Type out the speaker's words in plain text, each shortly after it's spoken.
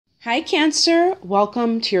Hi Cancer,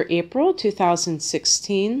 welcome to your April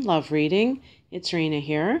 2016 love reading. It's Rena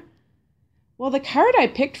here. Well, the card I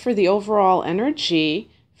picked for the overall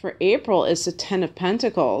energy for April is the Ten of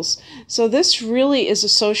Pentacles. So this really is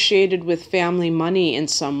associated with family money in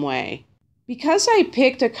some way. Because I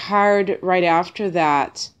picked a card right after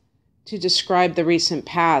that to describe the recent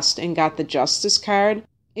past and got the Justice card,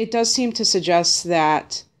 it does seem to suggest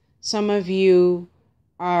that some of you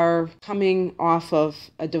are coming off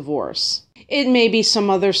of a divorce. It may be some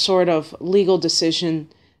other sort of legal decision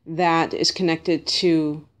that is connected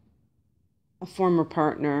to a former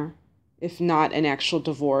partner, if not an actual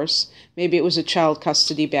divorce. Maybe it was a child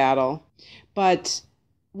custody battle. But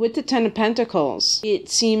with the Ten of Pentacles, it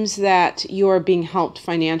seems that you are being helped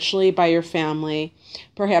financially by your family.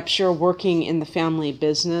 Perhaps you're working in the family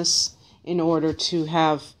business in order to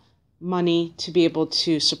have money to be able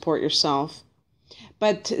to support yourself.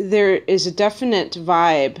 But there is a definite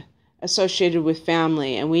vibe associated with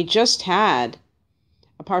family. And we just had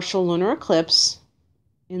a partial lunar eclipse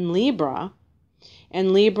in Libra.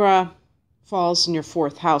 And Libra falls in your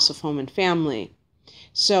fourth house of home and family.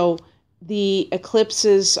 So the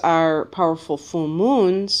eclipses are powerful full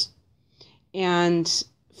moons. And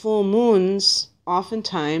full moons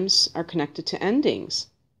oftentimes are connected to endings.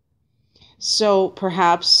 So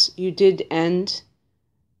perhaps you did end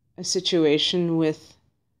a situation with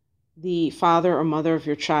the father or mother of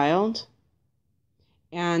your child,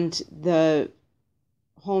 and the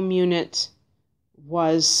home unit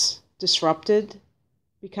was disrupted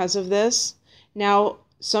because of this. Now,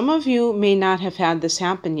 some of you may not have had this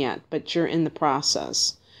happen yet, but you're in the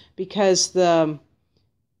process because the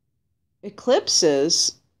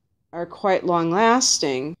eclipses are quite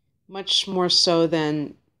long-lasting, much more so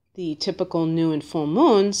than the typical new and full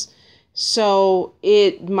moons. So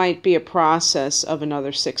it might be a process of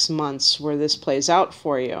another 6 months where this plays out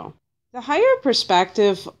for you. The higher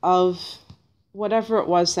perspective of whatever it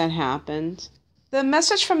was that happened, the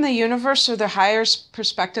message from the universe or the higher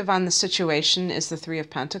perspective on the situation is the Three of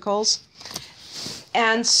Pentacles.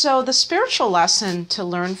 And so the spiritual lesson to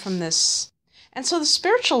learn from this,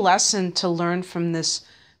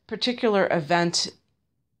 particular event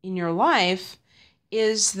in your life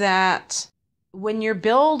is that when you're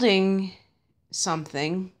building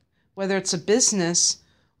something, whether it's a business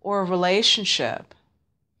or a relationship,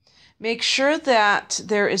 make sure that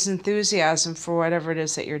there is enthusiasm for whatever it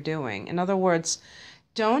is that you're doing. In other words,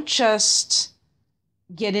 don't just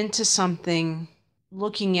get into something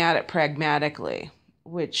looking at it pragmatically,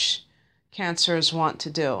 which Cancers want to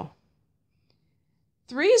do.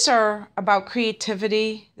 Threes are about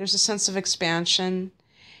creativity. There's a sense of expansion.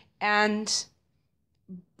 And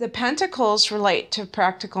the Pentacles relate to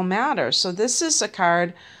practical matters. So this is a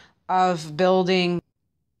card of building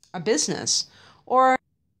a business or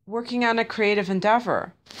working on a creative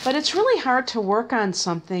endeavor. But it's really hard to work on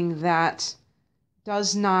something that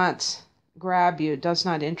does not grab you, does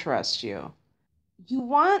not interest you. You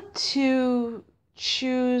want to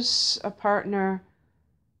choose a partner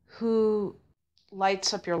who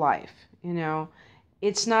lights up your life.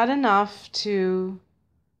 It's not enough to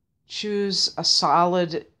choose a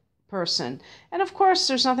solid person. And of course,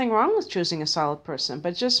 there's nothing wrong with choosing a solid person,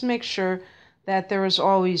 but just make sure that there is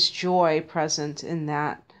always joy present in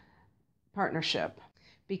that partnership,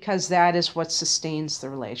 because that is what sustains the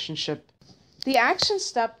relationship. The action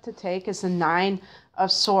step to take is the Nine of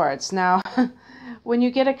Swords. Now, when you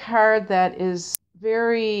get a card that is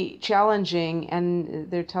very challenging and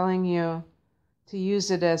they're telling you to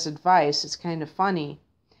use it as advice, it's kind of funny.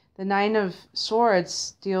 The Nine of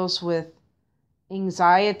Swords deals with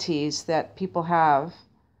anxieties that people have,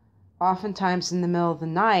 oftentimes in the middle of the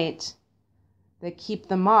night, that keep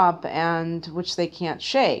them up and which they can't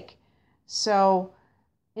shake. So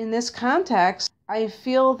in this context, I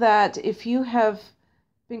feel that if you have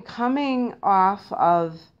been coming off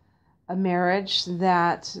of a marriage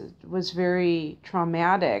that was very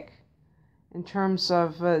traumatic in terms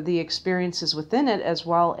of the experiences within it, as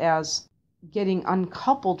well as getting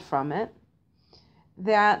uncoupled from it,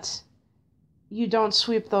 that you don't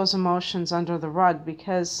sweep those emotions under the rug,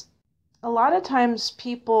 because a lot of times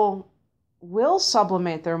people will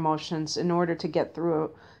sublimate their emotions in order to get through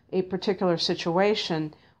a particular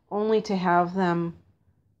situation, only to have them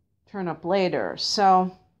turn up later.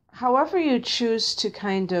 So however you choose to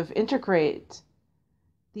kind of integrate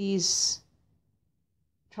these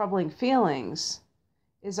troubling feelings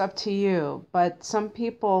is up to you. But some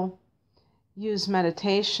people use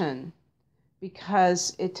meditation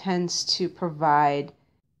because it tends to provide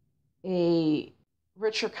a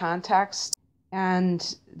richer context,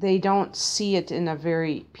 and they don't see it in a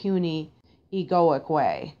very puny, egoic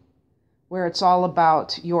way. where it's all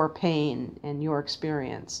about your pain and your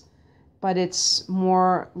experience. But it's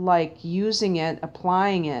more like using it,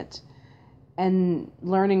 applying it, and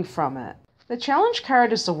learning from it. The challenge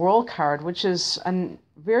card is the World card, which is a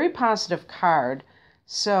very positive card.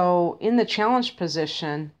 So in the challenge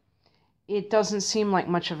position, it doesn't seem like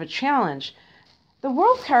much of a challenge. The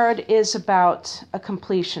World card is about a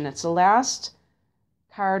completion. It's the last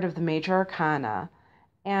card of the major arcana.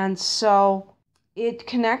 And so it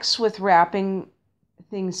connects with wrapping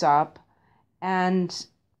things up, and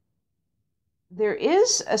there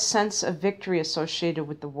is a sense of victory associated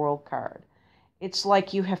with the World card. It's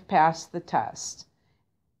like you have passed the test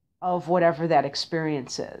of whatever that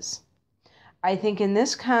experience is. I think in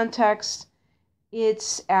this context,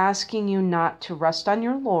 it's asking you not to rest on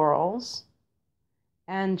your laurels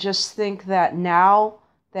and just think that now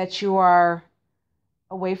that you are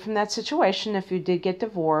away from that situation, if you did get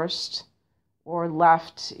divorced or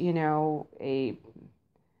left, a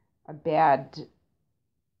bad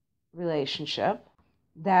relationship,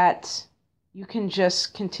 that you can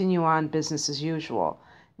just continue on business as usual.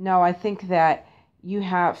 No, I think that you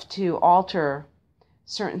have to alter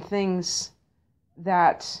certain things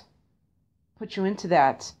that put you into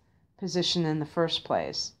that position in the first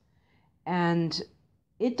place. And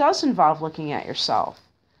it does involve looking at yourself.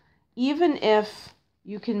 Even if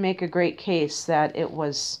you can make a great case that it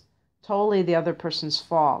was totally the other person's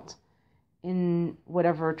fault in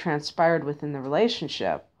whatever transpired within the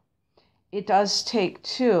relationship, it does take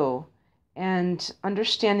two, and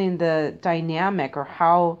understanding the dynamic or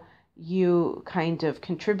how you kind of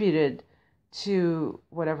contributed to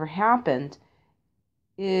whatever happened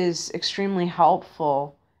is extremely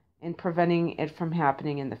helpful in preventing it from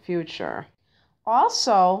happening in the future.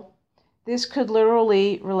 Also, this could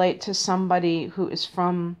literally relate to somebody who is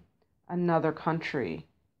from another country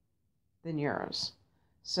than yours.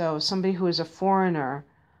 So somebody who is a foreigner,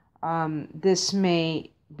 this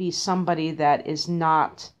may be somebody that is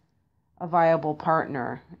not a viable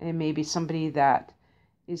partner. It may be somebody that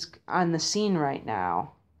is on the scene right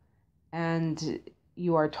now and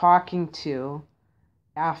you are talking to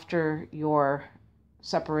after your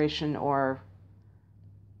separation or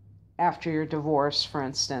after your divorce, for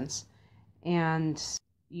instance, and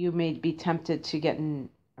you may be tempted to get in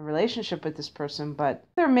a relationship with this person, but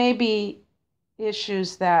there may be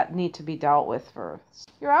issues that need to be dealt with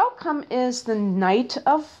first. Your outcome is the Knight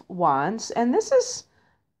of Wands, and this is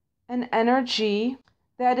an energy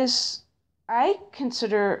that is, I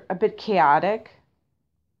consider, a bit chaotic,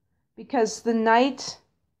 because the Knight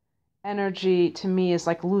energy to me is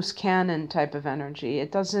like loose cannon type of energy.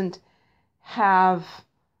 It doesn't have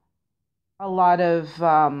a lot of,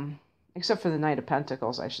 except for the Knight of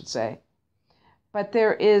Pentacles, I should say, but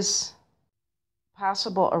there is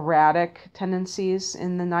possible erratic tendencies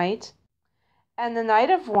in the Knight. And the Knight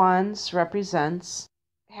of Wands represents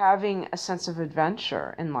having a sense of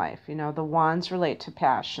adventure in life. The wands relate to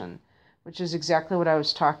passion, which is exactly what I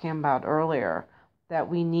was talking about earlier, that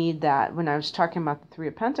we need that. When I was talking about the Three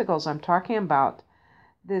of Pentacles, I'm talking about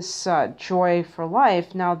this joy for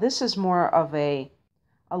life. Now, this is more of a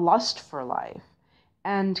lust for life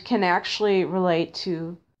and can actually relate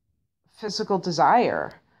to physical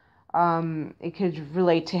desire. It could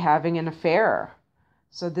relate to having an affair.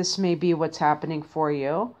 So this may be what's happening for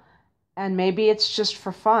you. And maybe it's just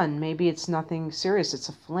for fun. Maybe it's nothing serious. It's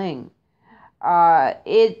a fling.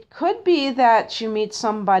 It could be that you meet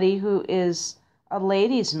somebody who is a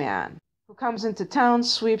ladies' man, who comes into town,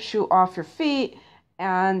 sweeps you off your feet,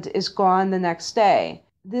 and is gone the next day.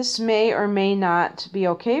 This may or may not be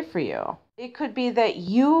okay for you. It could be that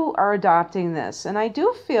you are adopting this. And I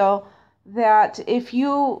do feel that if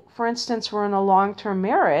you, for instance, were in a long-term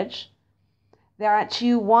marriage, that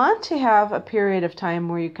you want to have a period of time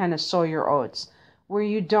where you kind of sow your oats, where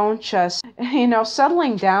you don't just,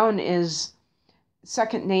 settling down is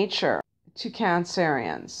second nature to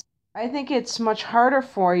Cancerians. I think it's much harder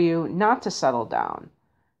for you not to settle down,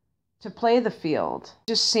 to play the field,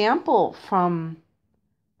 to sample from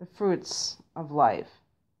the fruits of life.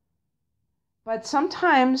 But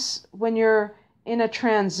sometimes when you're in a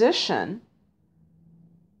transition,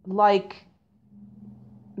 like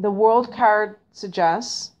the World card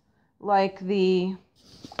suggests, like the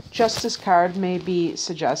Justice card may be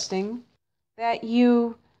suggesting, that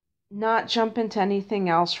you not jump into anything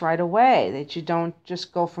else right away, that you don't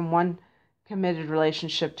just go from one committed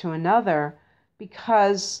relationship to another,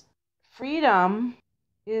 because freedom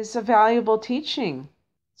is a valuable teaching.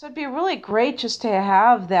 So it'd be really great just to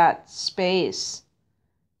have that space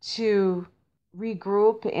to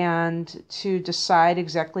regroup and to decide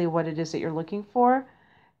exactly what it is that you're looking for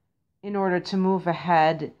in order to move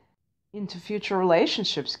ahead into future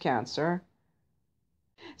relationships, Cancer.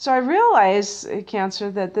 So I realize,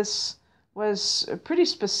 Cancer, that this was pretty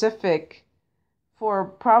specific for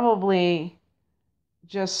probably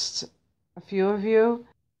just a few of you.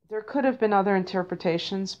 There could have been other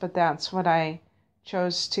interpretations, but that's what I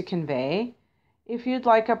chose to convey. If you'd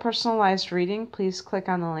like a personalized reading, please click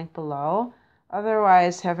on the link below.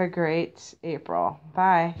 Otherwise, have a great April.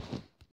 Bye.